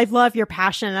 I love your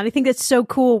passion. And I think it's so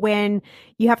cool when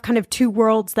you have kind of two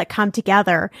worlds that come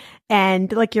together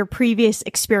and like your previous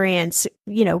experience,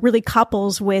 really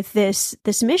couples with this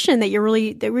mission that you're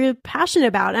really passionate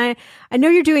about. And I know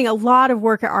you're doing a lot of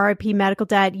work at RIP Medical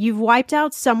Debt. You've wiped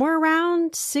out somewhere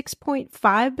around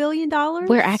 $6.5 billion.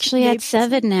 We're actually at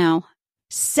 7 now.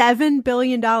 $7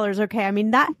 billion. Okay. I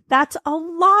mean, that's a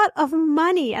lot of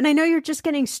money. And I know you're just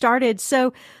getting started.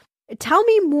 So tell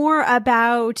me more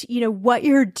about, what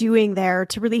you're doing there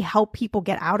to really help people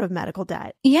get out of medical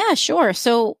debt. Yeah, sure.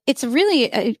 So it's really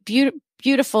a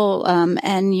beautiful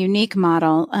and unique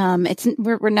model.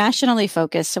 We're nationally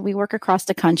focused, so we work across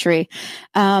the country.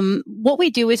 What we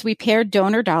do is we pair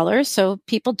donor dollars, so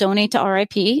people donate to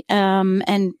RIP,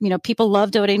 and people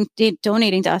love donating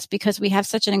to us because we have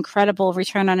such an incredible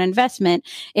return on investment.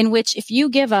 In which, if you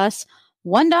give us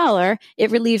 $1,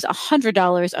 it relieves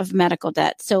 $100 of medical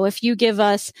debt. So if you give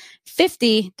us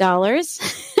 $50,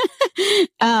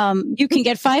 you can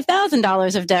get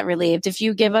 $5,000 of debt relieved. If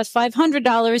you give us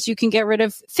 $500, you can get rid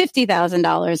of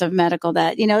 $50,000 of medical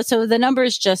debt. So the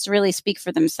numbers just really speak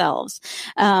for themselves.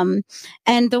 And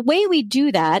the way we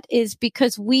do that is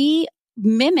because we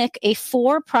mimic a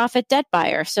for-profit debt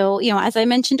buyer. So, as I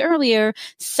mentioned earlier,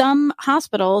 some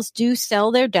hospitals do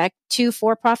sell their debt to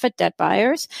for-profit debt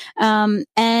buyers.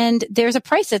 And there's a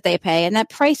price that they pay, and that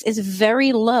price is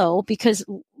very low because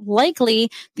likely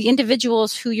the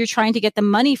individuals who you're trying to get the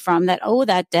money from that owe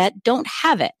that debt don't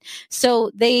have it.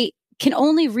 So they can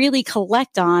only really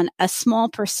collect on a small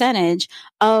percentage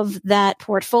of that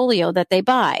portfolio that they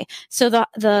buy. So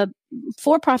the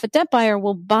for-profit debt buyer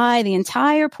will buy the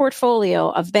entire portfolio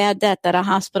of bad debt that a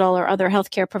hospital or other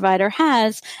healthcare provider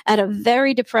has at a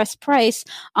very depressed price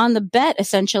on the bet,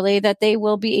 essentially, that they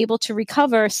will be able to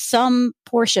recover some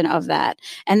portion of that.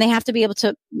 And they have to be able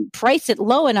to price it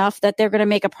low enough that they're going to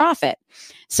make a profit.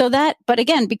 But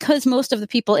again, because most of the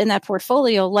people in that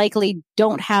portfolio likely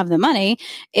don't have the money,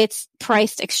 it's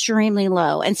priced extremely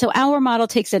low. And so our model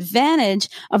takes advantage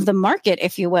of the market,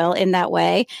 if you will, in that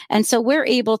way. And so we're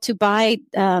able to buy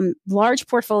large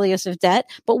portfolios of debt,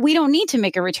 but we don't need to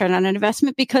make a return on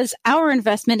investment because our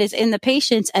investment is in the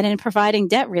patients and in providing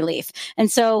debt relief.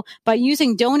 And so by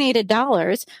using donated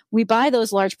dollars, we buy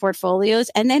those large portfolios,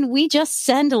 and then we just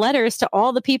send letters to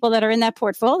all the people that are in that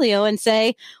portfolio and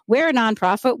say, we're a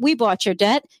nonprofit. We bought your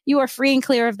debt. You are free and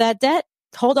clear of that debt.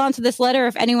 Hold on to this letter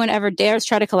if anyone ever dares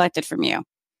try to collect it from you.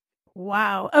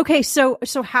 Wow. Okay. So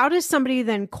how does somebody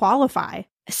then qualify?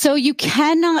 So you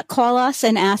cannot call us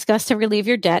and ask us to relieve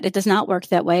your debt. It does not work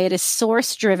that way. It is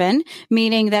source driven,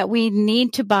 meaning that we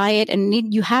need to buy it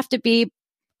and you have to be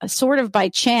sort of by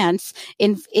chance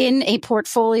in a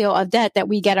portfolio of debt that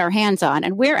we get our hands on.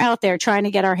 And we're out there trying to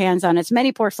get our hands on as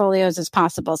many portfolios as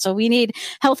possible. So we need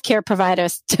healthcare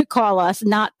providers to call us,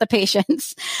 not the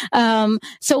patients.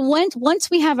 So once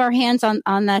we have our hands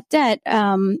on that debt,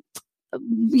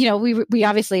 we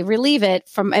obviously relieve it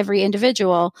from every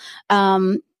individual.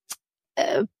 I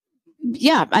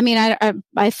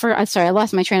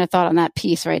lost my train of thought on that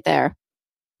piece right there.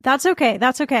 That's okay.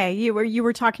 That's okay. You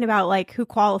were talking about like who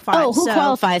qualifies. Oh, who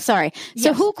qualifies? Sorry. So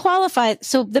yes. Who qualifies?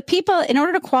 So the people, in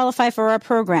order to qualify for our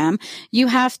program, you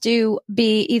have to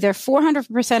be either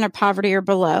 400% of poverty or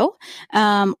below,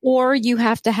 or you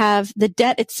have to have the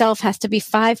debt itself has to be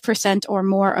 5% or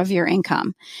more of your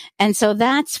income. And so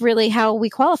that's really how we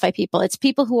qualify people. It's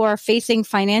people who are facing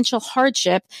financial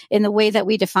hardship in the way that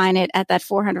we define it at that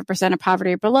 400% of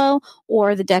poverty or below,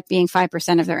 or the debt being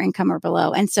 5% of their income or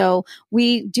below. And so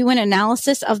we do an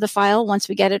analysis of the file once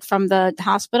we get it from the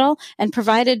hospital, and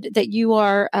provided that you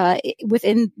are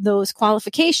within those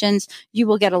qualifications, you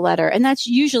will get a letter. And that's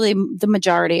usually the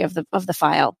majority of the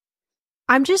file.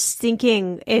 I'm just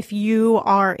thinking, if you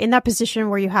are in that position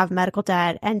where you have medical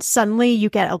debt and suddenly you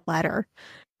get a letter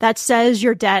that says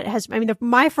your debt has,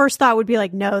 my first thought would be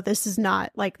like, no, this is not,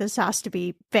 like, this has to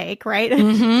be fake, right?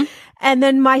 Mm-hmm. And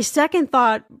then my second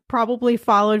thought, probably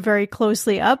followed very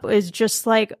closely up, is just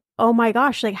like, oh my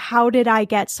gosh, like, how did I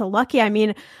get so lucky?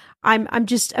 I'm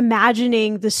just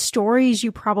imagining the stories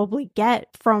you probably get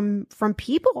from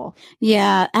people.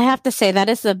 Yeah, I have to say that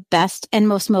is the best and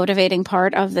most motivating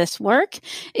part of this work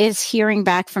is hearing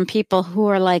back from people who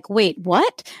are like, wait,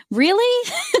 what? Really?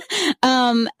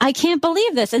 I can't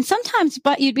believe this. And sometimes,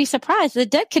 but you'd be surprised, the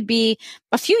debt could be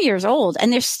a few years old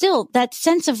and there's still that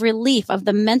sense of relief of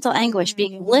the mental anguish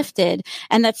being lifted,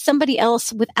 and that somebody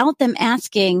else, without them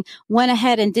asking, went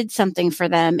ahead and did something for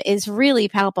them is really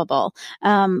palpable.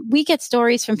 We get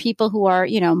stories from people who are,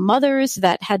 mothers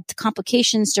that had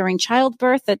complications during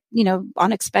childbirth, that,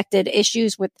 unexpected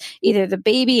issues with either the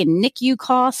baby and NICU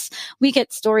costs. We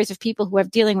get stories of people who are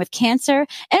dealing with cancer,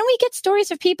 and we get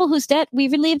stories of people whose debt we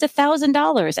relieved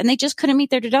 $1,000 and they just couldn't meet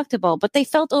their deductible, but they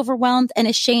felt overwhelmed and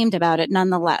ashamed about it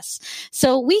nonetheless.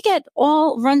 So we get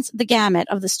runs the gamut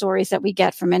of the stories that we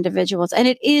get from individuals, and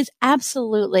it is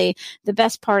absolutely the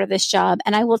best part of this job.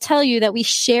 And I will tell you that we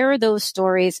share those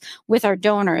stories with our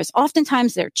donors.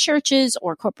 Oftentimes they're churches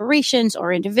or corporations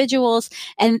or individuals,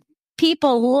 and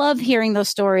people love hearing those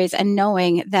stories and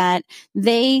knowing that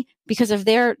they, because of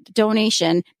their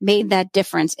donation, made that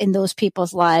difference in those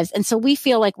people's lives. And so we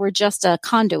feel like we're just a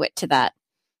conduit to that.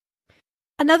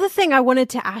 Another thing I wanted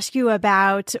to ask you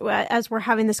about as we're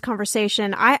having this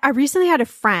conversation, I recently had a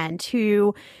friend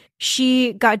who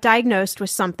she got diagnosed with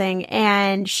something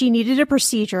and she needed a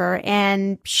procedure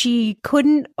and she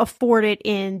couldn't afford it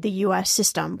in the US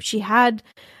system. She had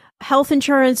health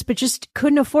insurance, but just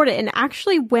couldn't afford it, and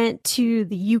actually went to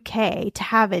the UK to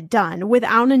have it done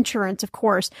without insurance, of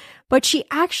course. But she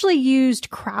actually used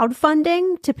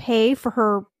crowdfunding to pay for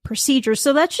her procedure.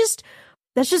 So that's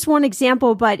just one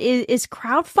example. But is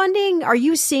crowdfunding, are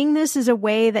you seeing this as a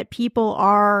way that people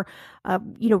are,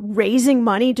 raising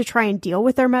money to try and deal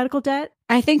with their medical debt?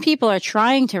 I think people are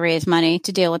trying to raise money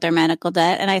to deal with their medical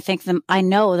debt. And I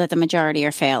know that the majority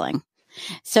are failing.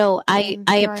 So I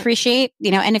appreciate,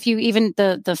 and if you, even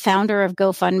the founder of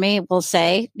GoFundMe will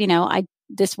say,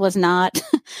 this was not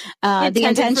the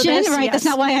intention, right? Yes. That's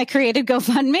not why I created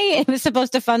GoFundMe. It was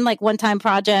supposed to fund like one-time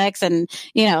projects and,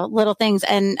 little things.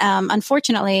 And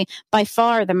unfortunately, by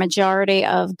far, the majority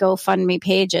of GoFundMe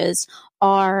pages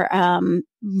are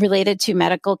related to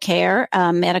medical care,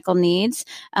 medical needs.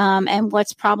 And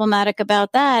what's problematic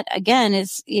about that, again,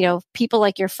 is, people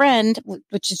like your friend,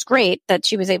 which is great that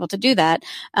she was able to do that.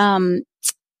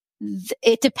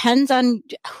 It depends on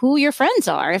who your friends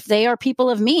are, if they are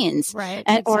people of means, right,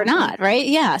 or not, right?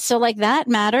 Yeah. So like that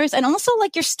matters. And also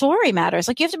like your story matters.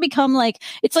 Like you have to become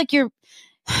it's like you're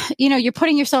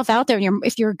putting yourself out there.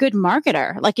 If you're a good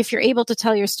marketer, like if you're able to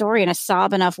tell your story in a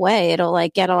sob enough way, it'll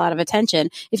like get a lot of attention.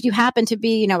 If you happen to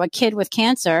be, a kid with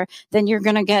cancer, then you're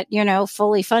going to get,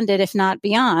 fully funded, if not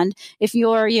beyond. If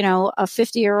you're, a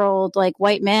 50-year-old like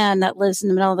white man that lives in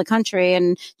the middle of the country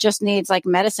and just needs like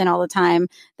medicine all the time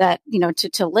that,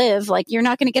 to live, like you're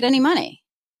not going to get any money.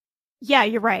 Yeah,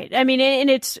 you're right. I mean,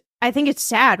 and I think it's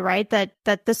sad, right? That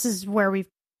this is where we've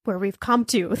come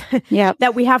to. Yeah.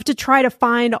 That we have to try to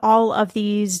find all of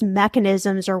these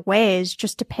mechanisms or ways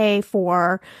just to pay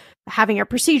for having a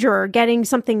procedure or getting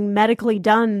something medically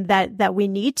done that we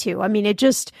need to. I mean,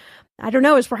 I don't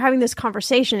know, as we're having this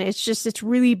conversation, it's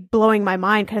really blowing my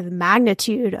mind, kind of the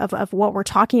magnitude of what we're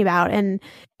talking about and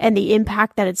the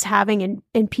impact that it's having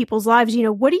in people's lives.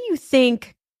 What do you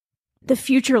think the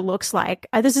future looks like?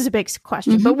 This is a big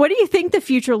question, but what do you think the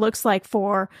future looks like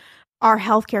for our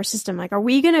healthcare system? Like, are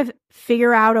we going to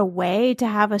figure out a way to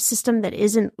have a system that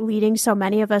isn't leading so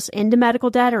many of us into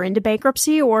medical debt or into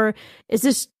bankruptcy? Or is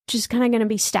this just kind of going to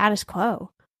be status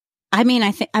quo? I mean,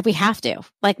 I think we have to.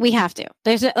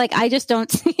 There's I just don't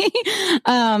see,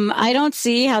 I don't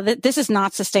see how this is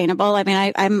not sustainable. I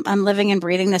mean, I'm living and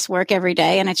breathing this work every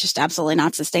day, and it's just absolutely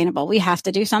not sustainable. We have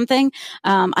to do something.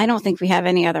 I don't think we have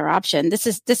any other option. This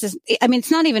is, I mean, it's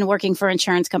not even working for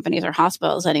insurance companies or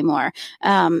hospitals anymore.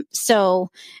 I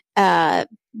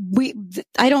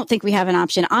don't think we have an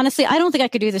option. Honestly, I don't think I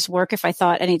could do this work if I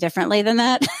thought any differently than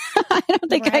that. I don't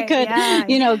think I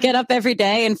could, get up every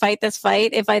day and fight this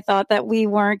fight if I thought that we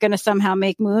weren't going to somehow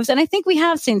make moves. And I think we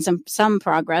have seen some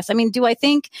progress. I mean, do I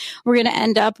think we're going to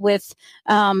end up with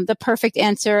the perfect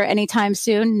answer anytime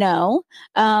soon? No.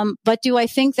 But do I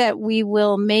think that we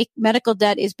will make medical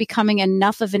debt is becoming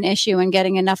enough of an issue and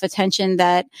getting enough attention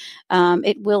that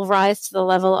it will rise to the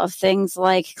level of things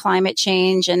like climate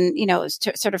change and,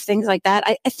 sort of things like that?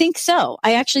 I think so.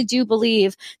 I actually do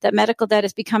believe that medical debt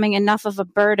is becoming enough of a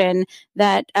burden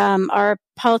that our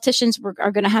politicians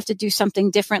are going to have to do something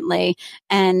differently.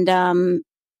 And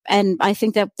And I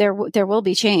think that there will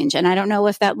be change. And I don't know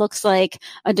if that looks like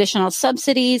additional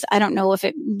subsidies. I don't know if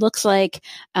it looks like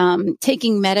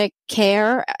taking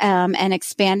Medicare and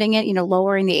expanding it,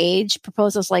 lowering the age,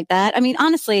 proposals like that. I mean,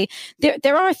 honestly,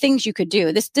 there are things you could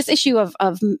do. This issue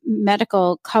of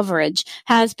medical coverage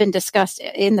has been discussed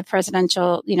in the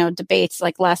presidential, debates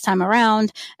like last time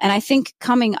around. And I think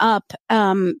coming up,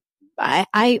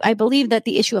 I believe that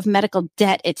the issue of medical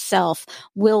debt itself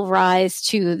will rise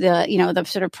to the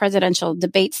sort of presidential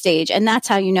debate stage. And that's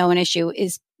how an issue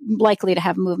is likely to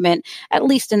have movement, at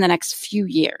least in the next few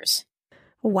years.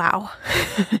 Wow.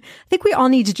 I think we all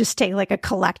need to just take like a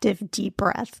collective deep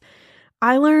breath.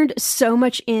 I learned so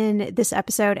much in this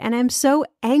episode, and I'm so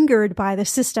angered by the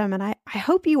system, and I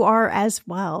hope you are as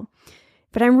well.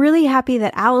 But I'm really happy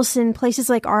that Allison, places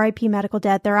like RIP Medical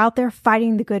Debt, they're out there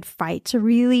fighting the good fight to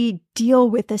really deal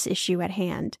with this issue at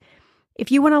hand.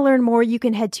 If you want to learn more, you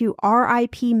can head to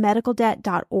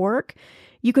ripmedicaldebt.org.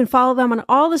 You can follow them on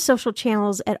all the social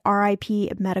channels at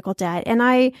RIP Medical Debt. And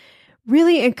I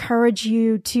really encourage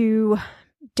you to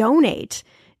donate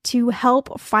to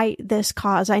help fight this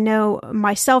cause. I know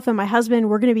myself and my husband,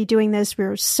 we're going to be doing this.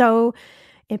 We're so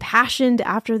impassioned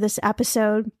after this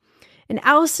episode. And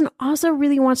Allison also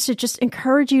really wants to just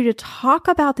encourage you to talk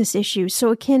about this issue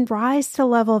so it can rise to the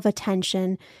level of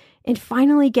attention and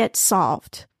finally get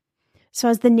solved. So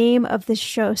as the name of this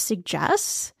show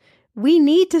suggests, we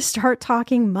need to start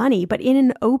talking money, but in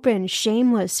an open,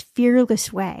 shameless,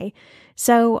 fearless way.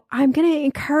 So I'm going to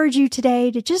encourage you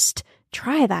today to just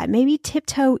try that, maybe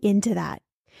tiptoe into that.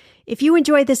 If you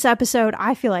enjoyed this episode,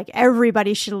 I feel like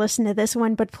everybody should listen to this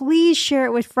one, but please share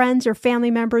it with friends or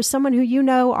family members, someone who you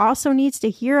know also needs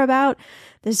to hear about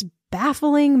this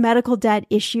baffling medical debt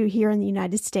issue here in the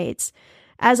United States.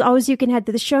 As always, you can head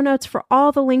to the show notes for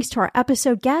all the links to our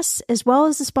episode guests, as well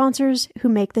as the sponsors who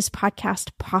make this podcast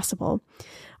possible.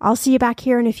 I'll see you back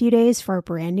here in a few days for a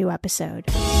brand new episode.